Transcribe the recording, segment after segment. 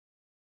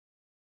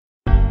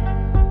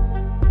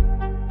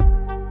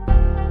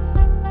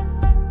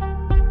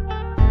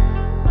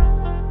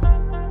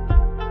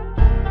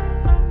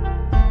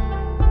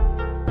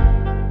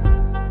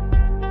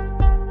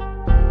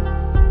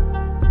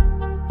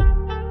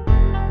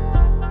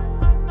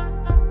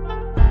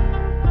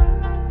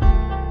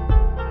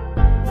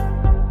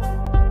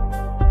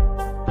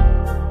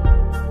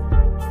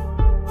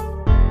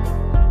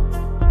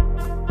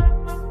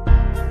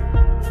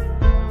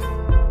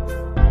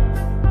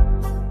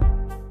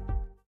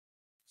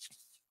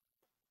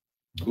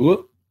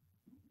Whoop.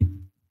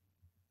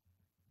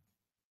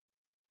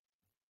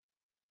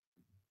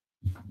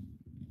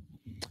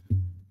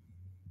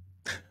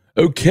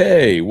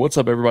 Okay, what's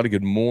up, everybody?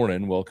 Good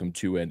morning. Welcome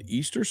to an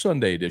Easter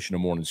Sunday edition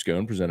of Morning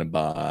Scone presented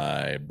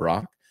by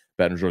Brock,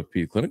 Baton Rouge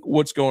Orthopedic Clinic.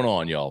 What's going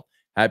on, y'all?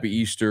 Happy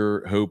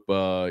Easter. Hope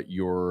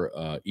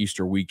your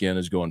Easter weekend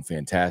is going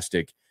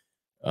fantastic.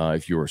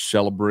 If you are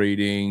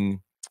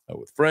celebrating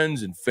with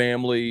friends and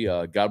family,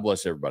 God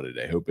bless everybody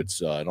today. Hope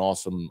it's an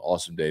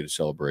awesome day to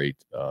celebrate.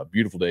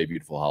 Beautiful day,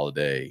 beautiful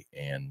holiday,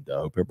 and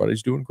hope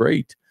everybody's doing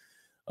great.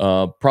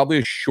 Probably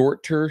a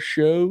shorter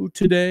show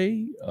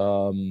today,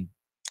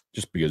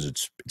 just because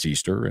it's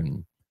Easter,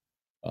 and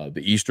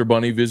the Easter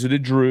Bunny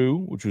visited Drew,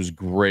 which was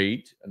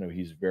great. I know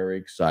he's very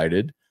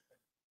excited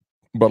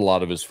about a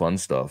lot of his fun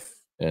stuff,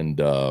 and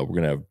we're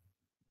gonna have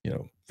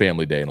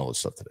family day and all this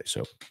stuff today.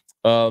 So,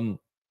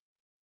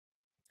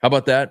 how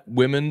about that?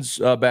 Women's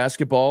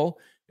basketball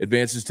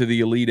advances to the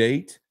Elite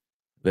Eight.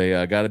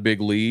 They got a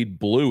big lead,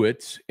 blew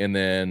it, and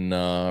then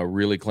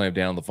really clamped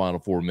down the final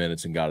 4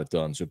 minutes and got it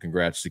done. So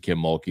congrats to Kim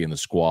Mulkey and the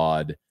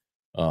squad.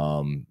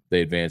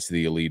 They advanced to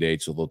the Elite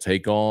Eight, so they'll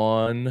take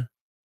on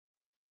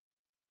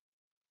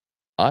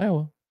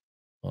Iowa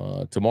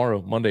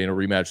tomorrow, Monday, in a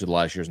rematch of the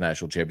last year's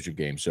national championship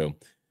game. So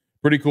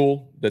pretty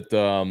cool that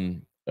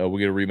we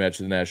get a rematch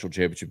of the national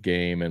championship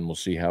game, and we'll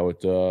see how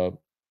it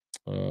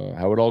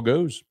all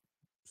goes.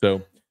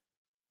 So,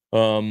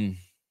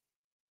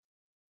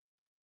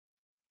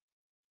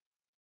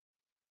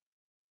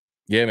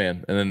 yeah,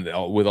 man. And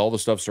then with all the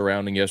stuff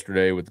surrounding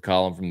yesterday with the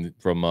column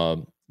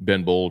from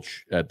Ben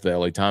Bolch at the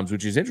LA Times,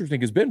 which is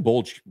interesting because Ben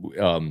Bolch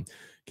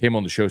came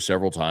on the show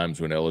several times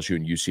when LSU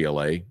and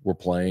UCLA were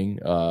playing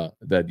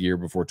that year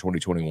before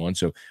 2021.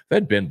 So I've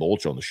had Ben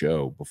Bolch on the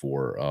show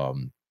before,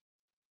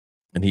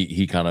 and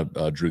he kind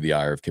of drew the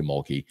ire of Kim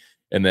Mulkey.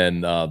 And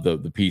then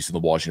the piece in the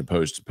Washington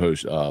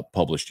Post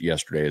published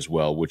yesterday as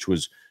well, which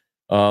was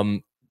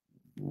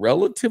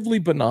relatively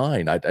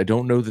benign. I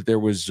don't know that there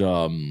was.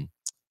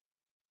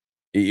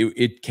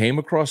 It came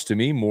across to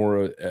me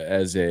more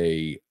as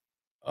a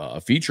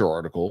feature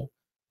article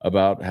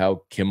about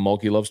how Kim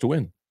Mulkey loves to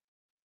win.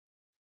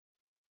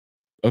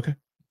 Okay.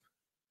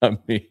 I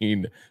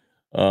mean,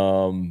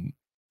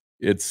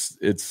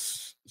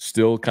 it's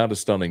still kind of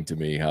stunning to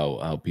me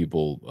how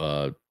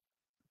people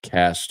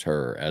cast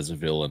her as a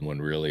villain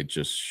when really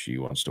just she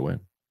wants to win.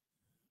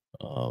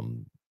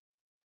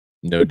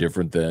 No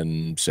different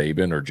than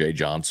Saban or Jay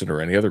Johnson or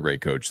any other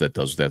great coach that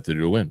does that to do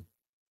to win.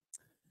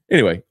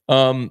 Anyway,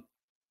 and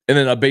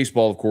then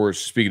baseball, of course.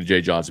 Speaking of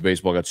Jay Johnson,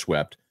 baseball got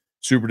swept.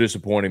 Super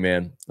disappointing,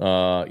 man.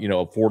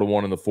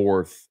 4-1 in the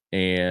fourth,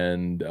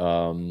 and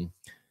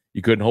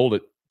you couldn't hold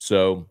it.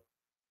 So,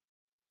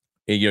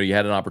 you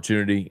had an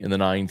opportunity in the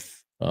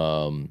ninth.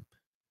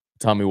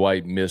 Tommy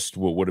White missed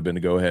what would have been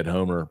a go-ahead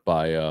homer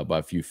by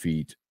a few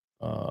feet.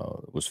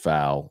 It was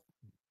foul,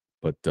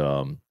 but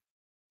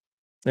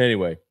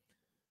anyway,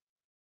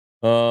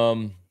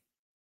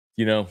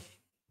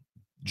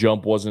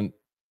 jump wasn't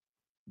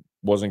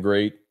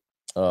great.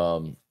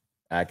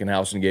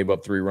 Ackenhausen gave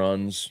up 3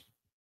 runs.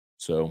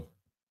 So,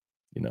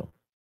 the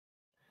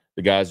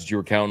guys that you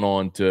were counting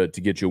on to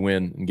get you a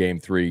win in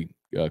game 3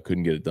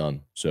 couldn't get it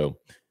done. So,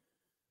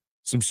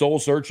 some soul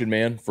searching,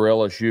 man, for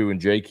LSU. And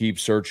Jay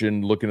keeps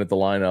searching, looking at the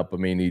lineup. I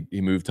mean, he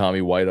moved Tommy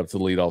White up to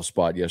the leadoff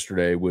spot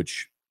yesterday,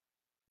 which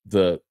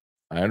I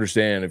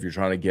understand if you're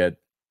trying to get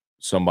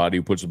somebody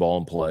who puts the ball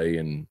in play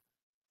and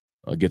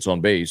gets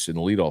on base in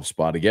the leadoff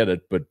spot, I get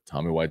it. But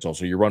Tommy White's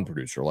also your run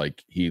producer.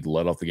 Like, he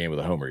led off the game with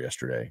a homer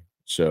yesterday.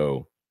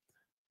 So,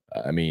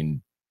 I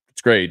mean,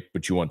 it's great,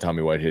 but you want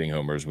Tommy White hitting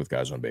homers with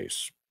guys on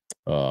base.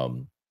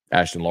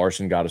 Ashton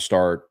Larson got a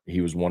start.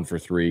 He was 1 for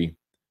 3.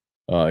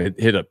 Ashton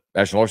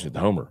Larson hit the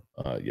homer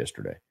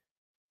yesterday.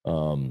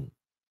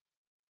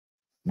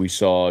 We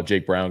saw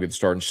Jake Brown get the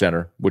start in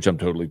center, which I'm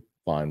totally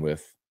fine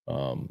with.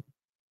 No,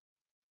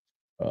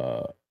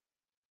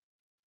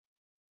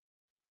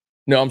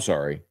 I'm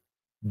sorry.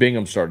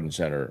 Bingham started in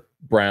center.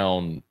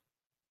 Brown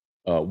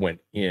went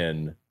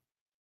in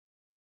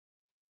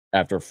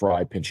after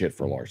Fry pinch hit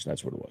for Larson.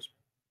 That's what it was.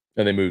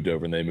 And they moved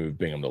over and they moved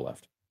Bingham to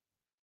left.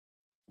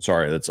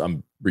 Sorry,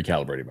 I'm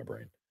recalibrating my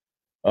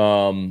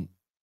brain.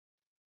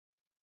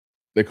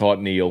 They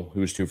caught Neal, who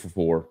was 2 for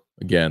 4.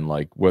 Again,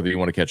 like, whether you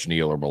want to catch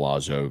Neal or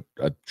Milazzo,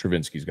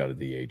 Travinsky's got a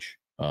DH.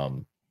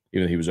 Even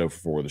though he was 0 for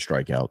 4 with a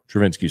strikeout.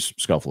 Travinsky's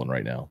scuffling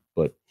right now.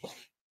 But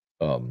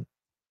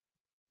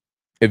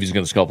if he's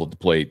going to scuffle at the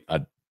plate,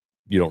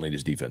 you don't need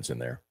his defense in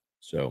there.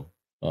 So,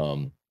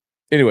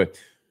 anyway,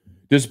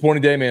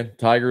 disappointing day, man.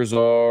 Tigers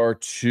are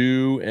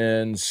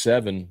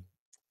 2-7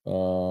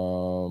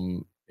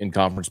 in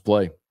conference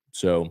play.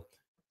 So,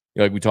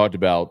 like we talked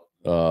about,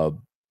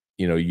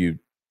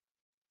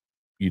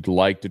 you'd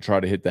like to try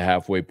to hit the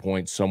halfway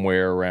point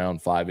somewhere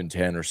around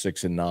 5-10 or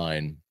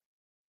 6-9,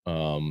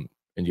 and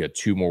you got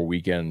 2 more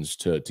weekends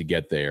to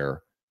get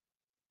there.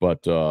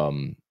 But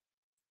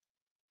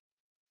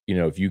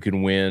if you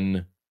can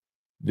win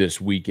this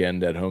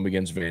weekend at home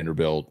against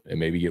Vanderbilt and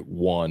maybe get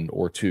 1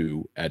 or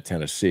 2 at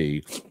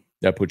Tennessee,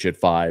 That puts you at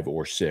 5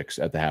 or 6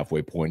 at the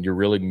halfway point. You're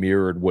really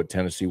mirrored what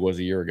Tennessee was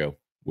a year ago,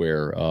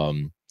 where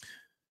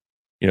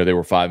they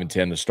were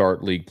 5-10 to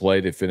start league play.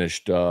 They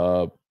finished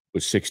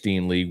with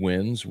 16 league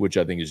wins, which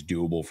I think is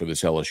doable for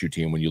this LSU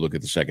team when you look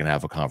at the second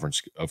half of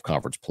conference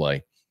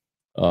play.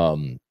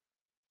 And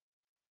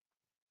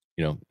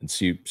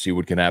see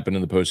what can happen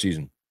in the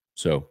postseason.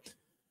 So,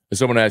 if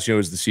someone asks,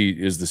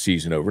 is the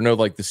season over? No,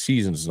 like the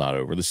season's not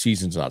over. The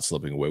season's not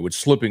slipping away. What's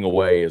slipping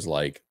away is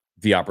like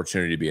the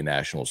opportunity to be a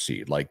national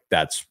seed. Like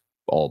that's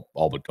all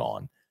but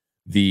gone.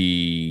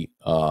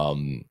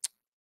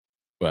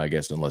 Well, I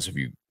guess unless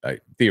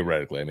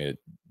theoretically, I mean,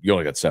 you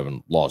only got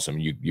 7 losses. I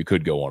mean, you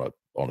could go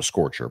on a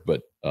scorcher,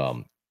 but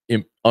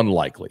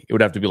unlikely. It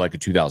would have to be like a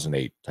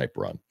 2008 type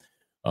run.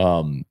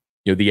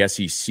 The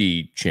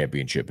SEC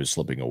championship is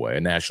slipping away.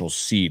 A national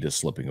seed is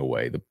slipping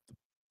away.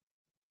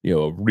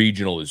 A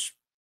regional is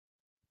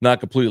not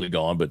completely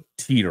gone, but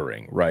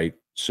teetering, right?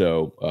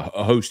 So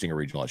hosting a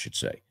regional, I should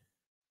say.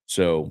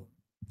 So,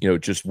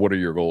 just what are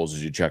your goals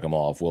as you check them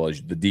off? Well,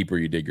 the deeper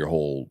you dig your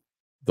hole,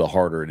 the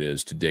harder it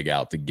is to dig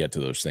out to get to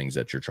those things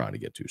that you're trying to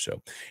get to.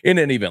 So in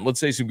any event,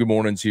 let's say some good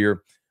mornings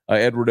here.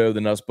 Edward O,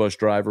 the Nuss Bus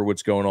driver,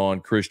 what's going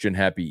on? Christian,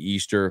 happy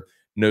Easter.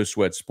 No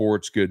Sweat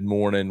Sports, good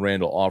morning.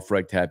 Randall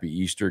Offrecht, happy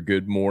Easter.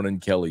 Good morning.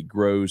 Kelly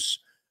Gross,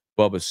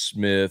 Bubba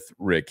Smith,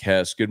 Rick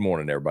Hess. Good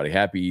morning, everybody.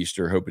 Happy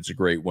Easter. Hope it's a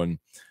great one.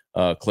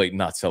 Clayton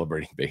not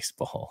celebrating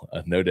baseball,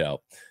 no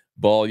doubt.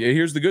 Ball, yeah,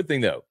 here's the good thing,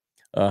 though.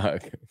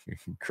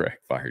 Craig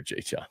fired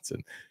Jay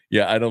Johnson.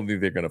 Yeah, I don't think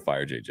they're going to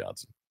fire Jay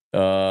Johnson.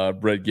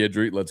 Brett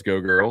Gidry, let's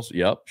go, girls.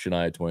 Yep,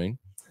 Shania Twain.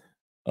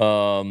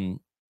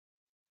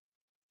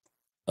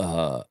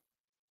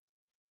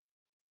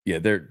 Yeah,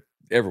 they're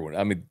everyone.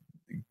 I mean,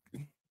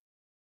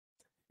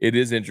 it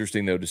is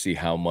interesting, though, to see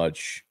how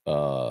much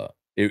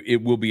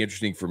it will be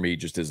interesting for me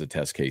just as a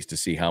test case to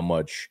see how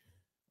much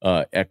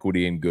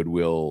equity and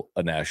goodwill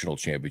a national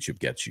championship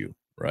gets you,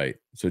 right?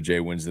 So Jay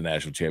wins the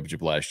national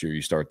championship last year.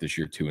 You start this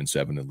year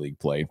 2-7 in league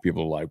play.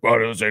 People are like, "Why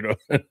don't say no?"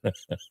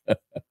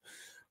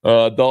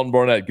 Dalton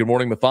Barnett, good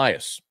morning,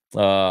 Matthias.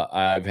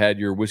 I've had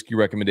your whiskey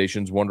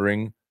recommendations,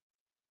 wondering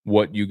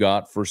what you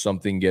got for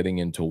something getting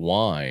into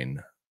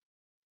wine.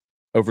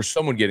 Oh, for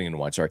someone getting into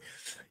wine, sorry.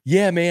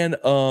 Yeah, man,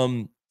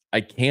 I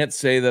can't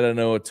say that I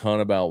know a ton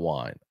about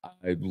wine.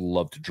 I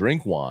love to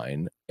drink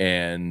wine,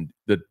 and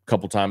the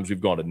couple times we've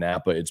gone to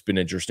Napa, it's been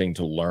interesting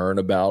to learn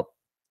about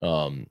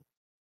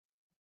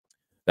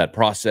that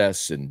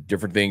process and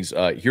different things.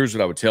 Here's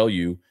what I would tell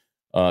you.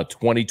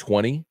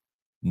 2020,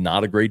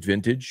 not a great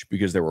vintage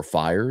because there were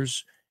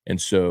fires. And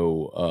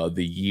so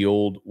the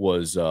yield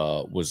was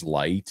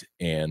light,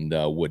 and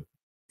what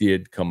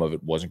did come of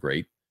it wasn't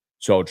great.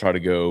 So I'll try to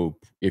go,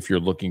 if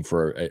you're looking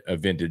for a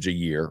vintage a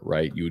year,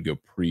 right, you would go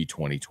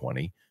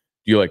pre-2020.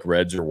 Do you like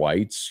reds or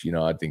whites?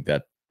 I think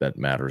that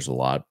matters a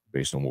lot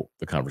based on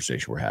the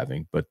conversation we're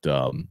having. But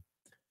the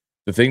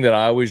thing that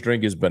I always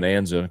drink is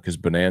Bonanza, because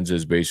Bonanza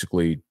is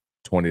basically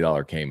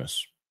 $20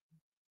 Camus.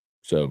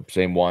 So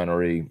same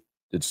winery.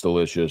 It's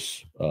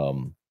delicious.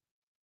 So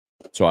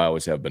I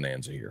always have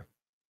Bonanza here.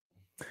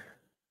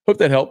 Hope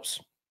that helps.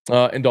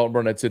 And Dalton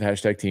Burnett said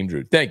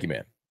 #TeamDrew. Thank you,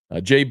 man.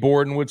 Jay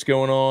Borden, what's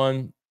going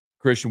on?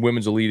 Christian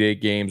women's Elite 8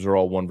 games are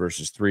all 1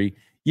 versus 3.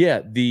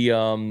 Yeah,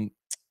 the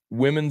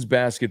women's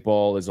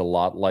basketball is a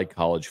lot like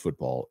college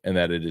football in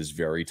that it is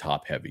very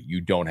top heavy. You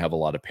don't have a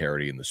lot of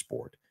parity in the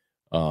sport.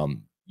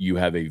 You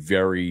have a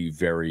very,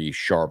 very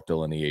sharp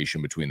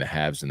delineation between the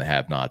haves and the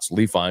have-nots.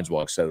 Lee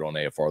Feinswalk said it on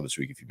AFR this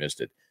week if you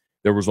missed it.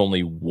 There was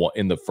only one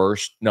in the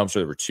first. No, I'm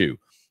sorry, there were 2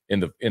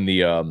 in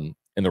the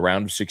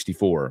round of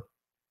 64.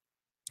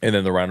 And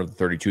then the round of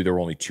 32, there were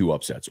only 2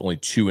 upsets, only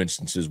 2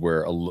 instances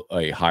where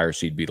a higher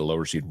seed beat a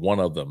lower seed. One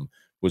of them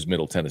was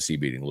Middle Tennessee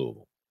beating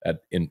Louisville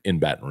in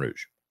Baton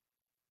Rouge.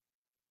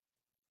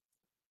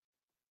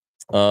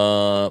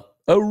 Oh,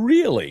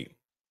 really?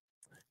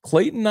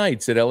 Clayton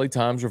Knights at LA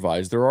Times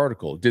revised their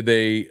article. Did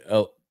they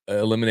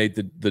eliminate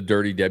the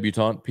dirty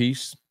debutante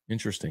piece?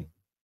 Interesting.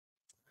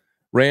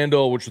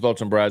 Randall, what's your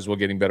thoughts on Braswell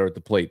getting better at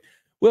the plate?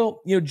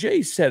 Well,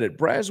 Jay said it.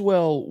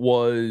 Braswell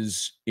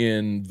was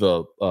in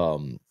the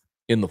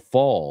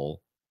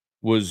fall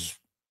was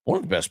one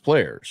of the best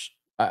players.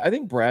 I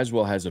think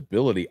Braswell has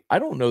ability. I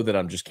don't know that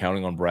I'm just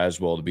counting on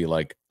Braswell to be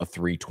like a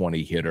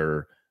 320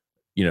 hitter,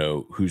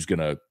 who's going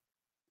to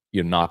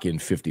knock in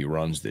 50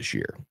 runs this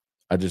year.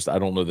 I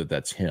don't know that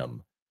that's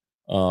him.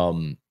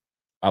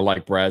 I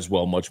like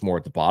Braswell much more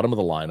at the bottom of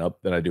the lineup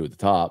than I do at the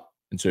top.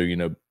 And so,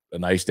 a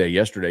nice day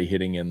yesterday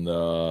hitting in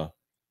the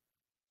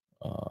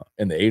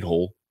 8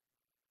 hole.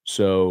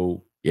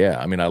 So, yeah,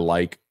 I mean, I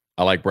like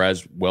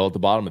Braswell at the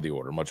bottom of the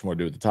order, much more to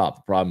do at the top.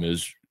 The problem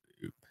is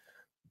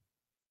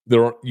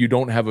you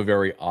don't have a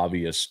very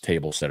obvious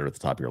table setter at the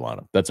top of your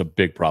lineup. That's a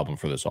big problem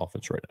for this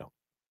offense right now.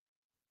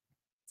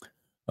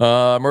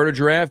 Murder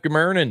Giraffe, good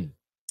morning.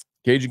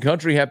 Cajun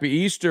Country, happy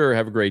Easter.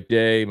 Have a great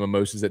day.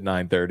 Mimosas at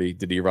 9:30.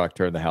 Did E-Rock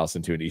turn the house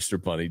into an Easter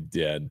bunny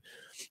den?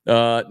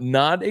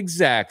 Not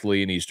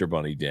exactly an Easter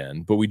bunny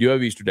den, but we do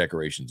have Easter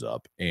decorations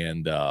up.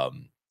 And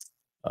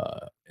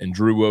And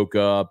Drew woke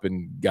up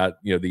and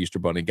got, the Easter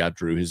Bunny got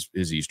Drew his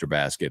Easter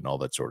basket and all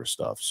that sort of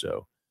stuff.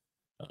 So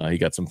he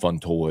got some fun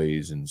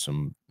toys and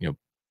some,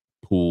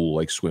 pool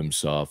like swim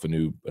stuff, a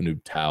new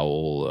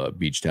towel,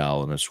 beach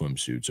towel, and a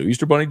swimsuit. So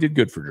Easter Bunny did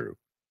good for Drew.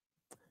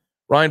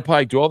 Ryan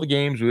Pike, do all the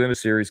games within a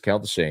series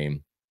count the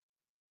same,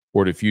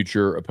 or do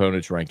future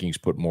opponents'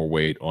 rankings put more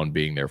weight on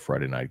being their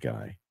Friday night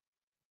guy?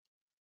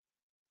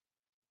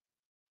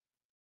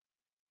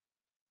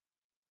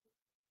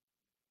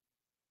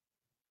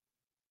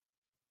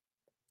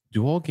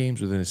 Do all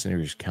games within a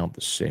series count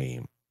the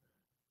same,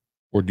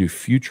 or do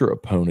future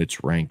opponents'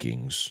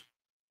 rankings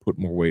put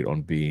more weight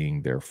on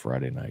being their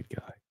Friday night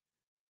guy?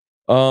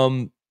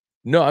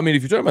 No, I mean,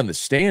 if you're talking about the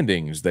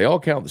standings, they all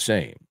count the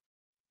same.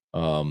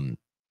 Um,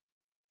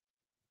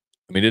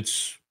 I mean, it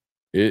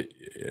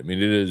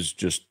is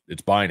just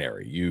it's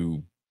binary.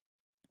 You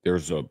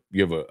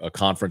have a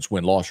conference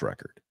win-loss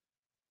record,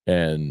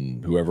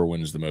 and whoever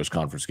wins the most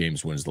conference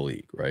games wins the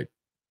league, right?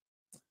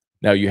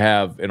 Now you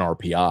have an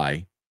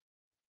RPI,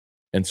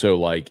 and so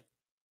like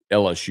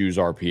LSU's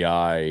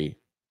RPI,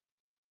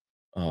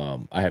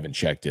 I haven't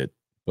checked it,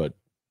 but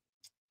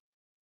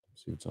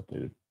let's see what's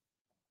updated.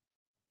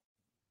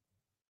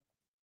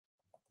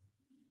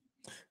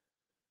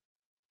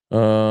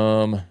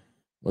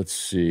 Let's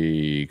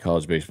see.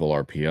 College baseball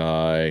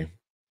RPI.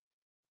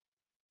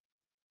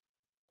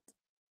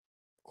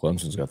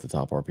 Clemson's got the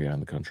top RPI in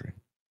the country.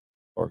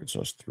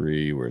 Arkansas's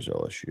 3. Where's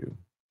LSU?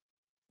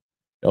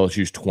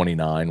 LSU's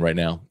 29 right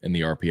now in the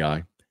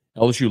RPI.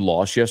 LSU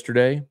lost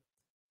yesterday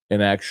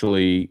and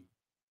actually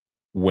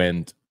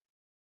went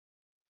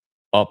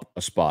up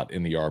a spot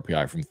in the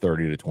RPI from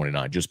 30 to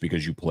 29 just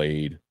because you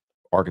played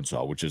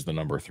Arkansas, which is the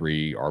number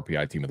 3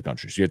 RPI team in the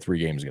country. So you had 3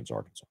 games against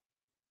Arkansas.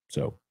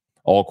 So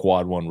all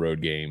quad 1 road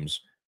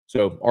games.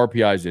 So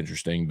RPI is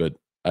interesting, but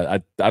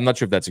I'm not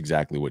sure if that's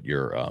exactly what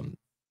you're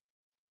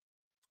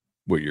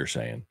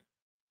saying.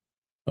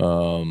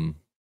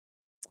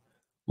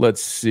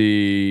 Let's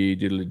see.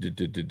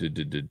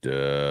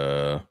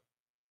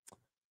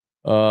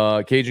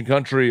 Cajun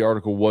Country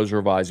article was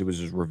revised. It was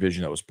his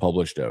revision that was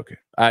published. Okay.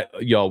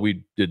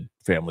 We did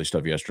family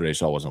stuff yesterday,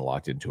 so I wasn't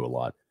locked into a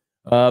lot.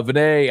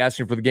 Vinay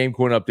asking for the game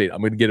coin update. I'm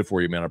going to get it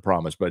for you, man. I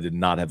promise, but I did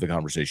not have the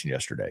conversation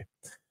yesterday.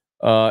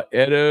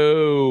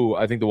 Edo,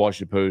 I think the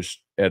Washington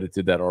Post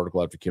edited that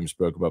article after Kim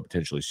spoke about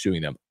potentially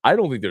suing them. I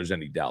don't think there's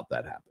any doubt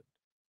that happened.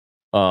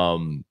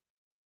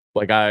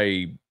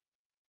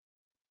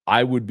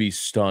 I would be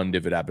stunned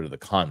if it happened to the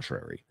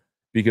contrary,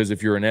 because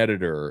if you're an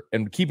editor,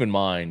 and keep in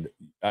mind,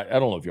 I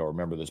don't know if y'all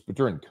remember this, but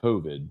during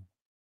COVID,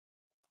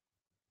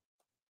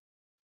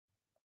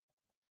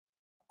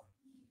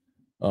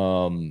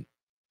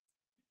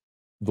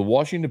 the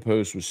Washington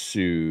Post was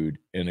sued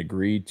and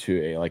agreed to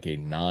a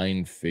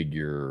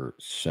 9-figure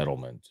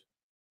settlement.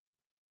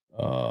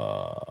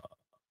 How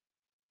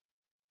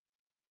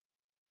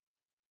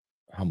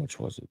much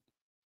was it?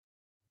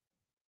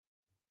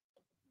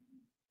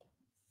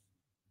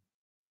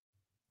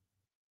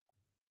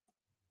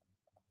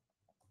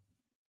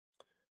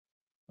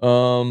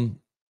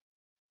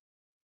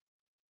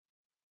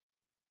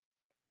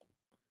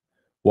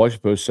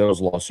 Washington Post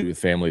settles lawsuit with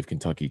family of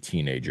Kentucky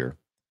teenager.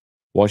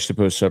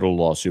 Washington Post settled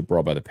a lawsuit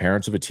brought by the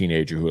parents of a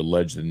teenager who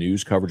alleged the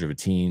news coverage of a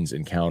teen's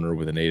encounter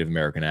with a Native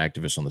American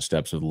activist on the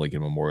steps of the Lincoln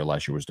Memorial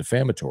last year was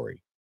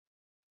defamatory.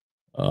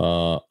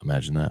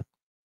 Imagine that.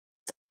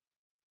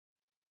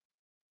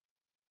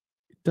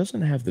 It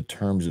doesn't have the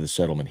terms of the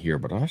settlement here,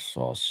 but I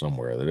saw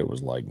somewhere that it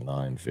was like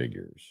 9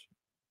 figures.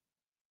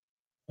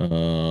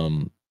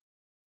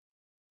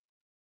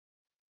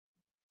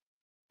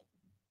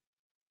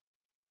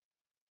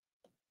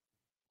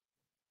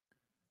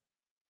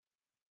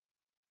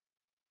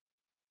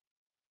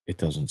 It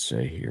doesn't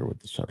say here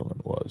what the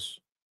settlement was.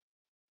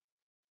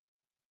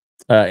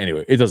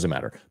 Anyway, it doesn't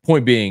matter.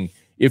 Point being,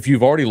 if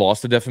you've already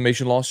lost a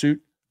defamation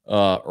lawsuit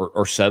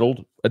or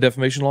settled a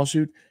defamation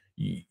lawsuit,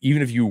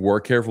 even if you were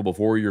careful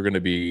before, you're going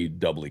to be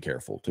doubly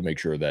careful to make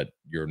sure that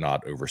you're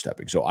not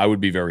overstepping. So I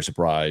would be very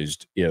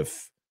surprised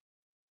if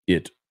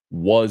it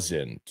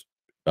wasn't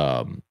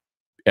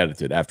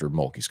edited after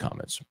Mulkey's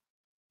comments.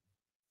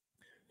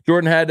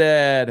 Jordan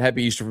Haddad,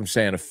 happy Easter from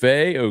Santa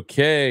Fe.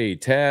 Okay,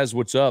 Taz,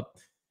 what's up?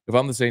 If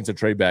I'm the Saints, I'd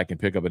trade back and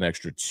pick up an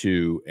extra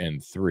 2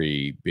 and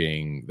 3,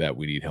 being that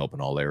we need help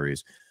in all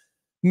areas.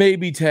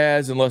 Maybe,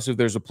 Taz, unless if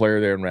there's a player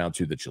there in round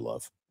 2 that you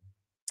love.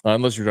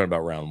 Unless you're talking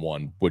about round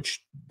 1,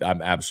 which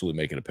I'm absolutely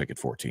making a pick at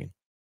 14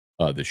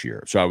 this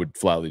year. So I would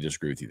flatly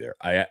disagree with you there.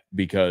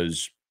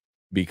 Because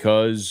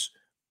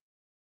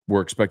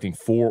we're expecting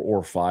 4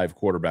 or 5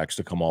 quarterbacks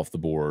to come off the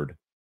board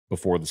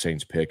before the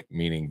Saints pick,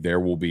 meaning there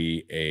will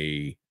be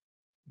a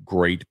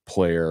great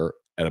player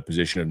at a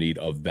position of need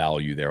of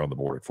value there on the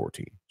board at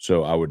 14.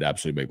 So I would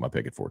absolutely make my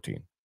pick at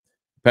 14.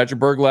 Patrick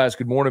Berglass,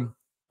 good morning.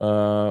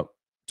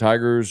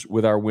 Tigers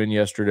with our win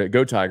yesterday.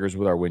 Go Tigers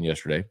with our win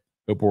yesterday.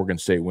 Hope Oregon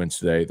State wins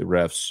today. The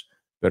refs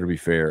better be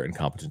fair and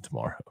competent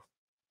tomorrow.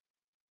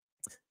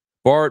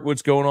 Bart,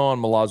 what's going on?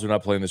 Milazzo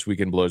not playing this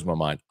weekend blows my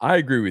mind. I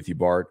agree with you,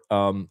 Bart.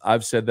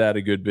 I've said that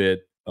a good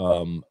bit.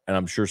 and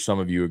I'm sure some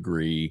of you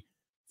agree.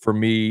 For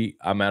me,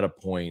 I'm at a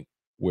point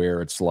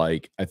where it's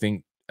like I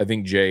think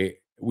Jay.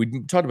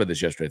 We talked about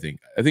this yesterday.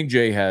 I think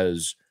Jay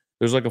has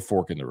there's like a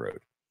fork in the road.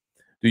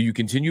 Do you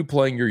continue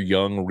playing your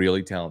young,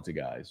 really talented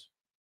guys?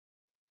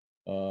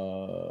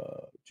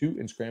 Two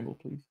and scramble,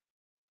 please.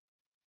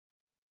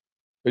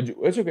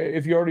 It's okay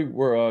if you already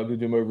were to do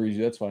them over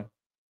easy. That's fine.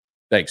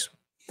 Thanks.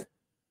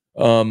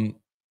 Um,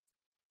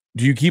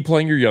 do you keep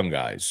playing your young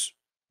guys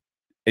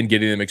and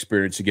getting them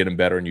experience to get them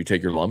better, and you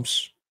take your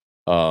lumps?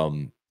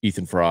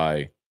 Ethan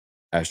Fry,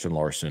 Ashton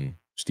Larson,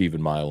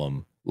 Stephen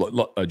Milam,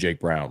 Jake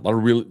Brown, a lot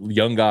of real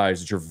young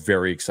guys that you're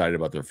very excited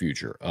about their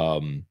future.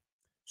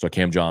 So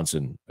Cam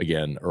Johnson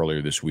again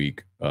earlier this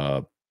week.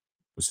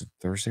 Was it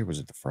Thursday? Or was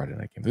it the Friday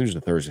night game? I think it was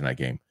the Thursday night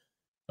game.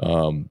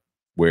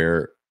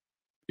 Where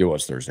it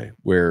was Thursday,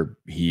 where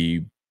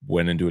he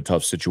went into a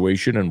tough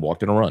situation and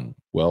walked in a run.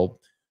 Well,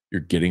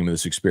 you're getting him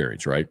this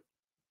experience, right?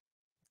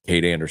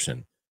 Kate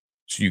Anderson.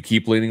 So you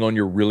keep leaning on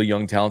your really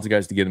young, talented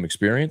guys to get them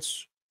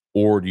experience,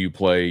 or do you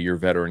play your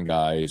veteran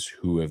guys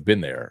who have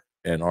been there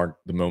and aren't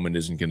the moment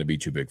isn't going to be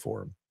too big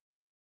for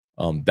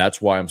them?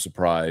 That's why I'm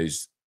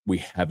surprised we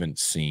haven't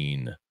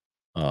seen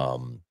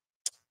um,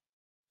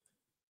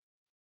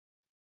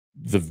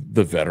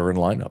 the veteran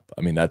lineup.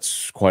 I mean,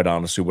 that's quite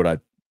honestly what I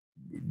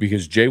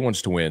because Jay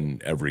wants to win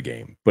every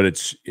game, but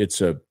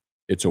it's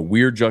a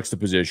weird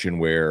juxtaposition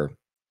where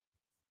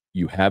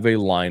you have a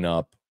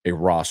lineup, a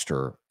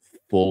roster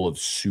full of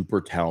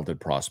super talented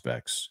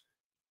prospects,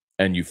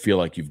 and you feel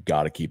like you've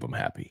got to keep them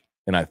happy.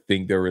 And I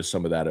think there is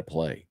some of that at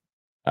play.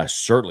 I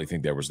certainly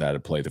think there was that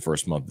at play the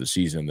first month of the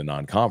season in the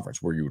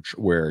non-conference, where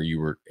you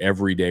were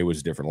every day was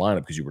a different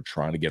lineup because you were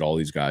trying to get all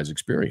these guys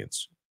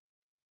experience.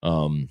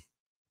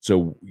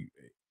 So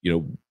you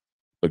know,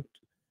 look,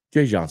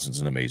 Jay Johnson's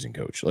an amazing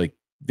coach. Like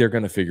they're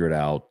going to figure it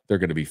out. They're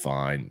going to be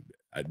fine.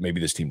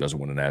 Maybe this team doesn't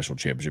win a national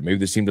championship. Maybe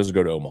this team doesn't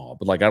go to Omaha.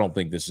 But like, I don't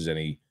think this is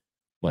any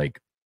like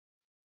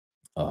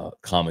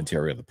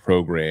commentary of the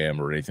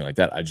program or anything like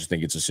that. I just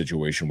think it's a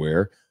situation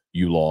where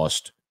you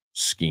lost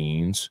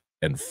Skeens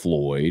and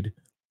Floyd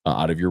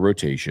out of your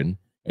rotation,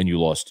 and you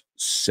lost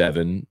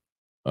 7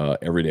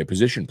 everyday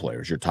position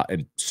players. Your top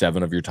and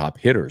 7 of your top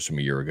hitters from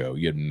a year ago.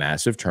 You had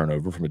massive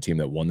turnover from a team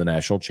that won the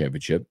national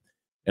championship,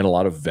 and a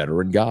lot of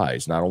veteran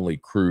guys. Not only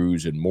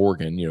Cruz and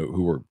Morgan,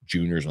 who were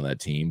juniors on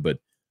that team, but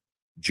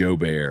Joe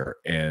Bear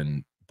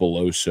and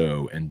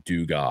Beloso and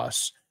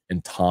Dugas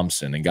and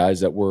Thompson and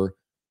guys that were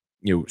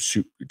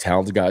super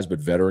talented guys, but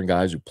veteran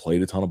guys who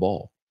played a ton of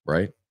ball,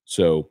 right?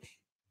 So,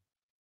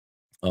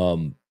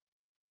 um,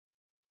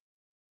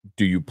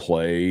 do you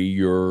play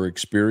your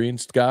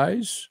experienced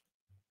guys,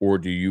 or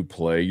do you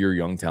play your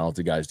young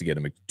talented guys to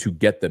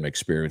get them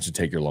experience and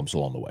take your lumps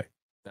along the way?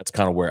 That's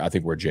kind of where I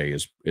think where Jay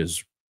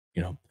is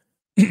you know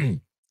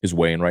is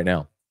weighing right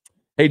now.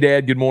 Hey,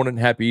 Dad. Good morning.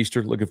 Happy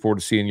Easter. Looking forward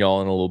to seeing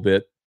y'all in a little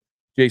bit.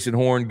 Jason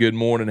Horn, good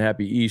morning.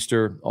 Happy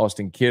Easter.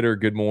 Austin Kidder,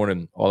 good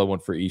morning. All I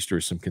want for Easter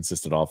is some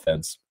consistent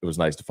offense. It was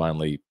nice to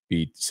finally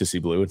beat Sissy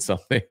Blue in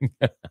something.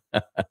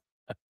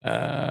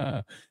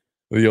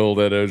 The old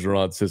Ed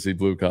Ogeron Sissy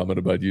Blue comment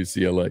about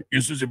UCLA.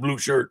 Your Sissy Blue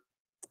shirt.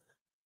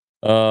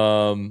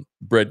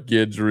 Brett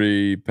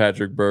Gidry,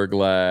 Patrick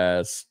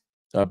Berglass,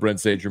 Brent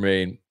St.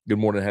 Germain. Good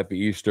morning. Happy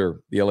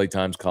Easter. The LA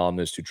Times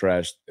columnist who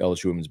trashed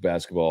LSU women's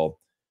basketball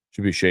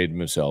should be ashamed of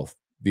himself.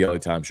 The LA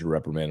Times should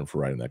reprimand him for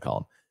writing that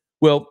column.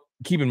 Well,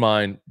 keep in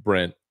mind,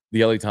 Brent,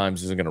 the LA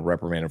Times isn't going to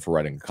reprimand him for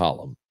writing a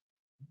column.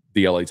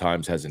 The LA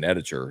Times has an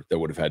editor that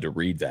would have had to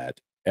read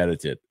that,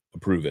 edit it,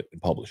 approve it, and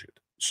publish it.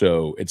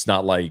 So it's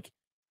not like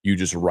you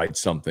just write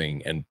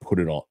something and put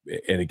it on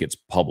and it gets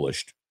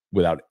published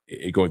without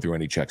it going through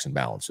any checks and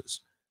balances.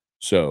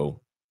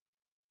 So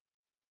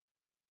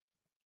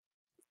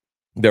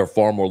there are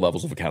far more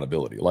levels of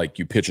accountability. Like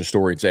you pitch a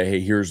story and say,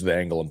 hey, here's the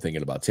angle I'm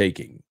thinking about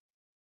taking.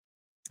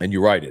 And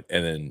you write it.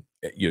 And then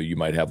you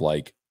might have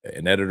like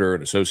an editor,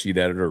 an associate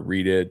editor,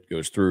 read it,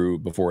 goes through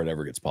before it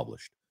ever gets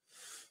published.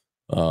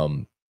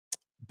 Ball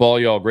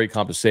y'all, great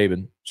comp to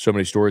Saban. So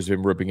many stories of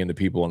him ripping into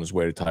people on his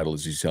way to title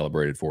as he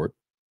celebrated for it.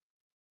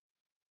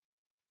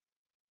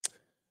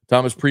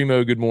 Thomas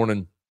Primo, good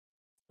morning.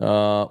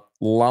 Llama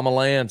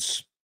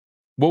Lance,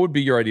 what would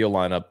be your ideal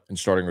lineup and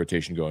starting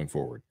rotation going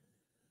forward?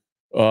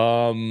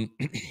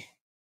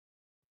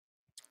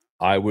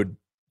 I would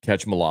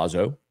catch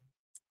Milazzo.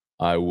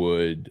 I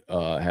would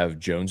have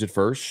Jones at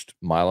first,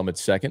 Milam at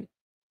second,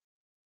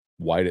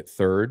 White at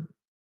third,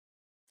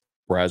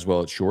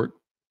 Braswell at short.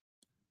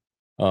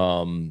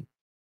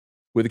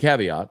 With a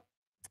caveat,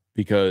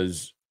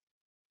 because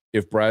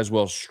if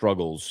Braswell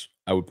struggles,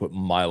 I would put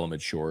Milam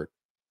at short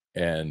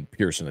and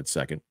Pearson at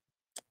second.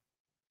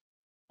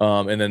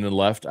 And then in the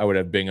left, I would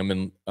have Bingham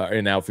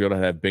in outfield.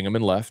 I'd have Bingham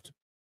in left.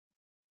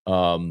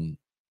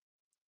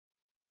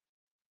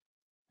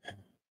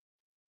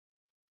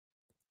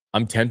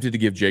 I'm tempted to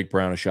give Jake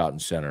Brown a shot in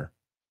center.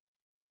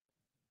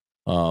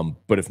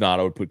 But if not,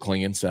 I would put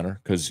Kling in center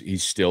because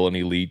he's still an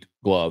elite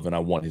glove, and I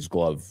want his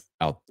glove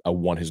out. I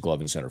want his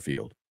glove in center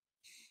field.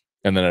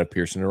 And then I'd have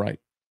Pearson to right.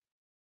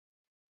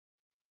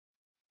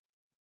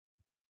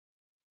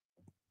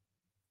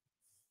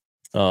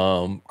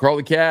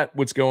 Carly Cat,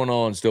 what's going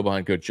on? Still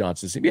behind Coach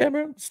Johnson. Yeah,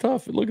 man, it's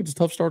tough. Look, it's a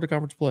tough start to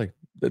conference play.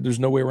 There's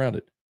no way around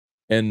it.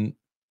 And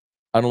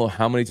I don't know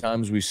how many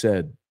times we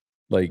said,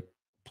 like,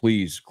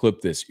 please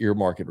clip this,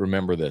 earmark it,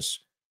 remember this.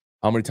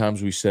 How many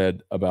times we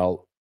said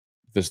about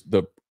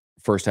the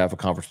first half of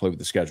conference play with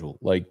the schedule.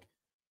 Like,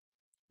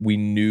 we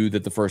knew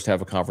that the first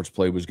half of conference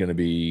play was going to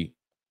be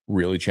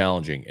really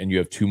challenging. And you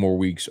have 2 more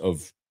weeks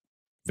of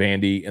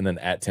Vandy and then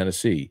at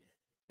Tennessee.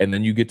 And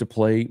then you get to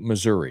play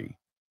Missouri.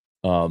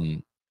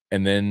 And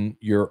then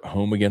you're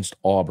home against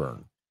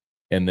Auburn.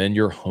 And then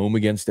you're home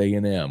against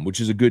A&M, which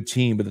is a good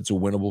team, but it's a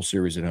winnable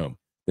series at home.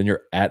 Then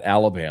you're at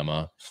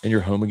Alabama and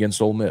you're home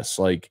against Ole Miss.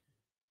 Like,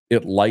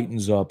 it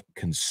lightens up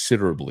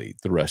considerably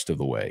the rest of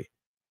the way.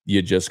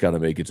 You just got to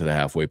make it to the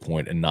halfway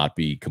point and not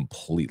be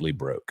completely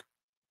broke.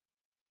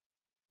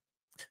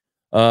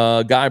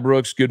 Guy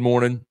Brooks, good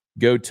morning.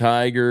 Go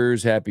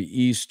Tigers. Happy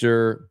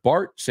Easter.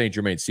 Bart, St.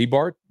 Germain. See,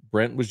 Bart?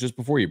 Brent was just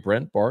before you.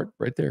 Brent, Bart,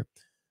 right there.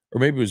 Or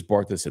maybe it was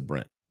Bart that said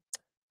Brent.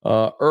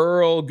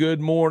 Earl,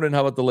 good morning.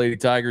 How about the Lady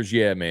Tigers?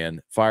 Yeah,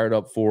 man. Fired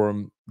up for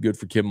them. Good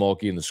for Kim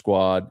Mulkey and the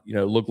squad. You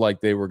know, it looked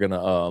like they were going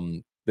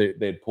to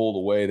they'd pulled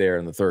away there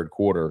in the third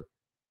quarter.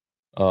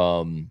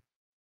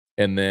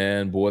 And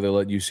then, boy, they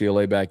let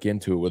UCLA back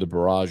into it with a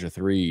barrage of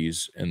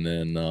threes, and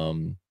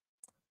then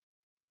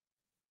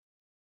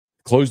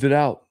closed it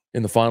out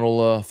in the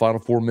final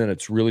 4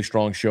 minutes. Really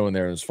strong showing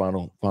there in his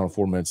final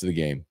 4 minutes of the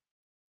game.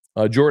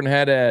 Jordan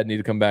Haddad need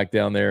to come back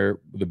down there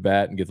with a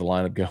bat and get the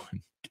lineup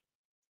going.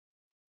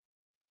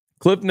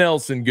 Cliff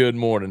Nelson, good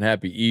morning.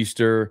 Happy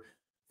Easter.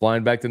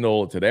 Flying back to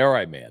NOLA today. All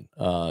right, man.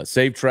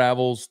 Safe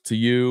travels to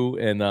you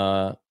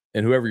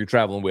and whoever you're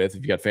traveling with,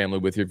 if you got family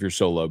with you, if you're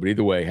solo. But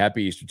either way,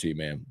 happy Easter to you,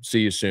 man. See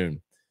you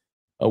soon.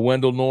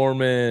 Wendell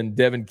Norman,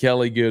 Devin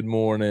Kelly, good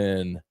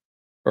morning.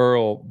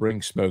 Earl,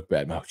 bring smoke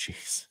back. Oh,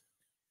 jeez.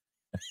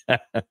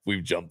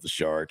 We've jumped the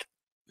shark.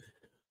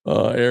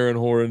 Aaron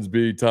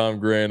Hornsby, Tom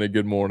Grant,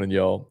 good morning,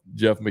 y'all.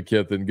 Jeff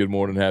McKithen, good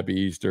morning. Happy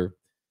Easter.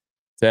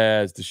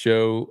 Taz, to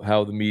show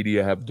how the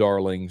media have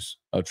darlings,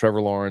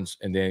 Trevor Lawrence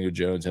and Daniel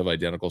Jones have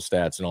identical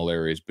stats in all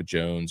areas, but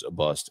Jones a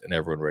bust and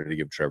everyone ready to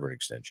give Trevor an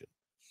extension.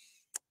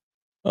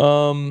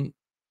 I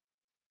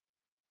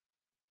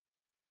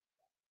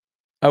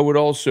would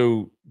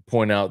also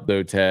point out,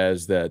 though,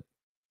 Taz, that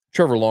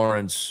Trevor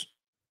Lawrence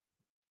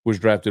was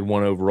drafted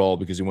 1 overall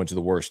because he went to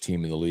the worst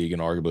team in the league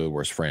and arguably the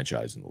worst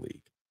franchise in the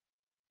league.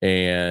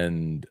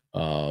 And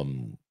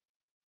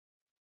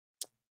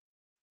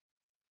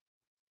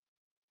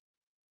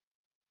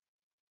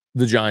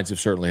the Giants have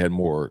certainly had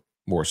more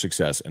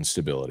success and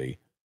stability.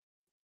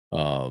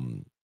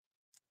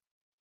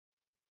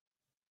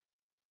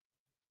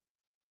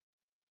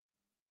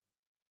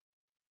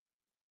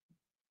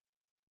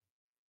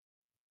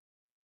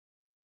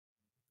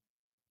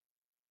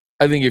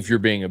 I think if you're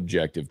being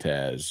objective,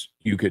 Taz,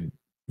 you could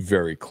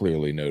very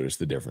clearly notice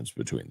the difference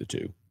between the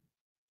two.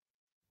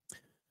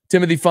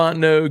 Timothy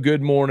Fontenot,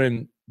 good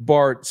morning.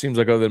 Bart, seems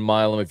like other than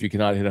Milam, if you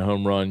cannot hit a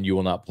home run, you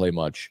will not play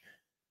much.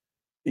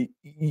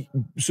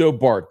 So,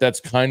 Bart, that's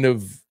kind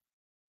of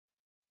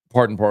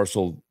part and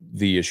parcel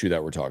the issue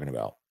that we're talking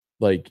about.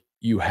 Like,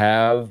 you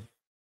have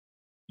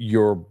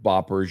your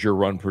boppers, your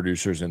run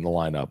producers in the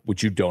lineup,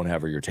 which you don't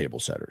have are your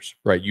table setters,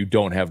 right? You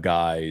don't have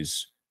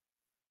guys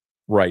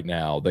right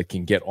now that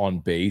can get on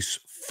base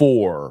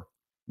for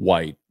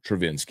White,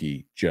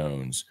 Travinsky,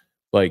 Jones.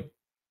 Like,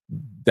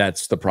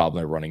 that's the problem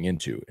they're running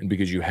into. And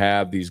because you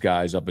have these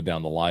guys up and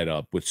down the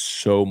lineup with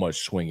so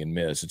much swing and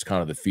miss, it's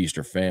kind of the feast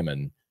or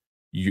famine.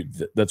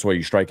 That's why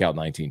you strike out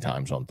 19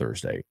 times on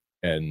Thursday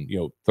and,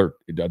 a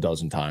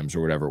dozen times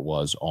or whatever it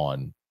was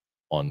on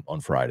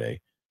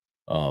Friday.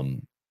 What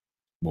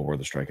were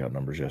the strikeout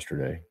numbers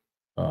yesterday?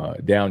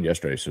 Down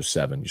yesterday, so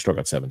 7. You struck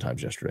out 7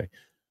 times yesterday.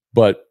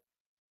 But,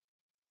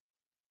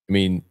 I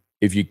mean,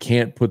 if you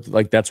can't put,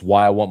 that's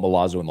why I want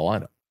Milazzo in the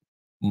lineup.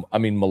 I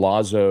mean,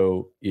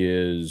 Milazzo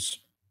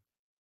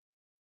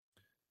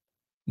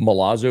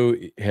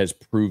has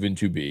proven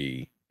to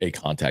be a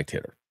contact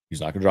hitter.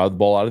 He's not going to drive the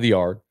ball out of the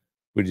yard,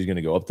 but he's going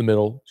to go up the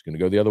middle. He's going to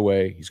go the other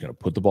way. He's going to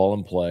put the ball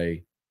in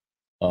play.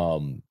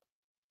 And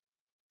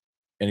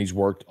he's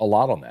worked a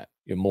lot on that.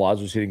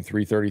 Milazzo's hitting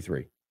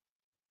 .333.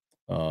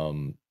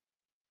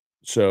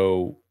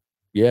 So,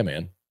 yeah,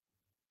 man.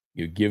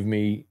 You give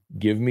me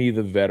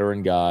the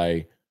veteran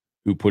guy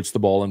who puts the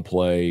ball in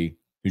play,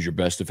 who's your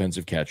best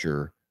defensive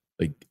catcher,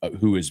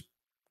 who has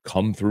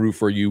come through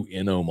for you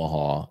in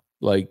Omaha.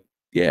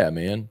 Yeah,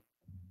 man.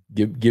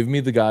 Give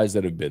me the guys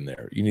that have been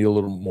there. You need a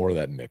little more of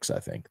that mix, I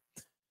think.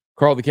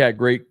 Carl the Cat,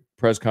 great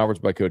press conference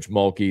by Coach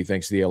Mulkey.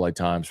 Thanks to the LA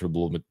Times for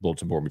the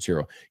bulletin board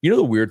material. You know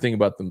the weird thing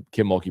about the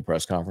Kim Mulkey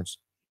press conference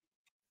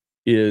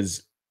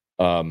is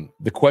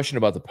the question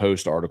about the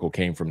Post article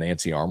came from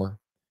Nancy Armour.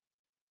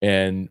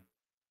 And,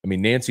 I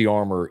mean, Nancy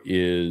Armour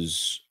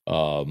is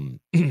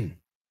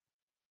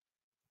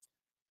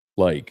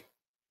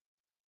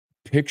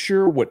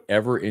picture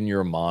whatever in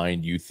your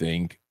mind you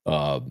think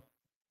an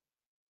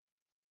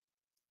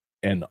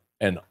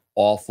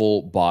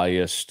awful,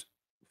 biased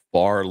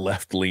far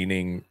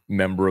left-leaning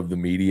member of the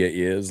media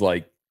is,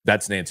 like,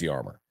 that's Nancy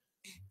Armour.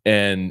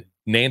 And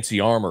Nancy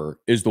Armour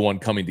is the one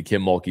coming to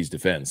Kim Mulkey's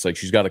defense. Like,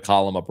 she's got a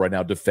column up right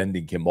now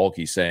defending Kim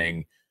Mulkey,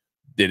 saying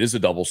it is a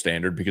double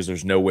standard because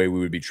there's no way we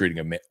would be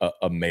treating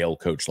a male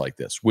coach like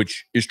this,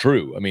 which is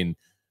true. I mean,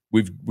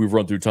 we've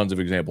run through tons of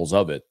examples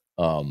of it.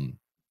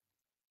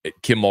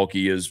 Kim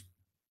Mulkey is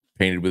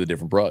painted with a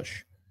different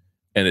brush,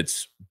 and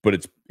it's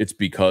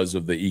because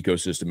of the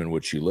ecosystem in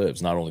which she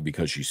lives, not only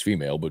because she's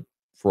female, but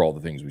for all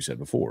the things we said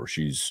before.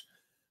 She's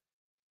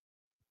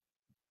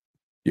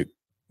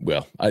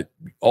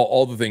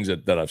all the things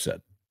that I've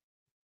said.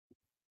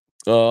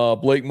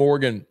 Blake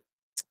Morgan,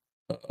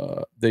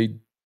 they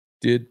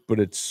did, but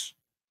it's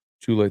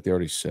too late. They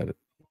already said it.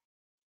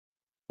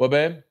 What,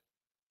 babe?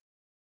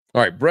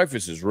 All right,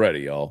 breakfast is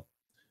ready, y'all.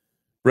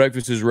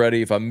 Breakfast is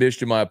ready. If I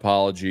missed you, my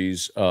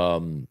apologies.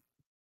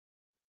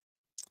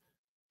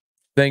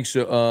 Thanks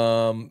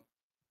so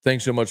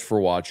much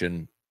for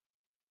watching.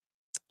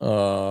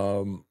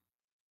 To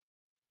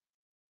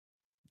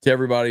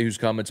everybody whose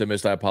comments I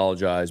missed, I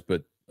apologize,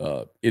 but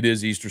it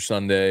is Easter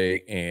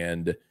Sunday,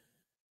 and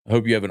I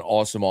hope you have an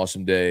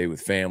awesome day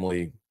with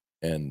family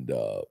and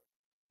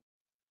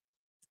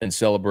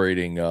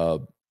celebrating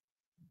the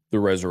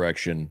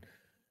resurrection,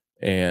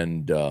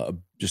 and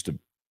just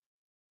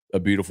a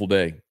beautiful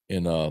day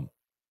in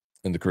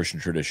the Christian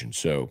tradition.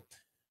 So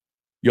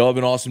y'all have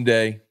an awesome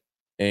day,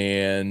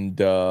 and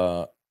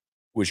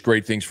wish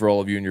great things for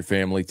all of you and your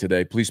family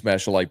today. Please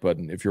smash the like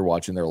button if you're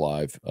watching there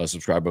live.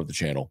 Subscribe to the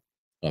channel.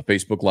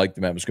 Facebook, like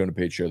the Matt Scone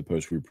page, share the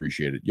post. We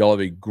appreciate it. Y'all have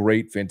a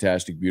great,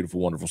 fantastic,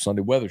 beautiful, wonderful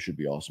Sunday. Weather should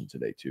be awesome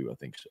today too. I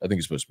think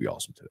it's supposed to be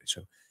awesome today.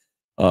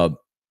 So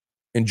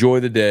enjoy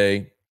the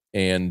day,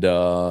 and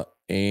we'll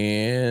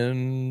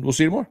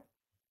see you tomorrow.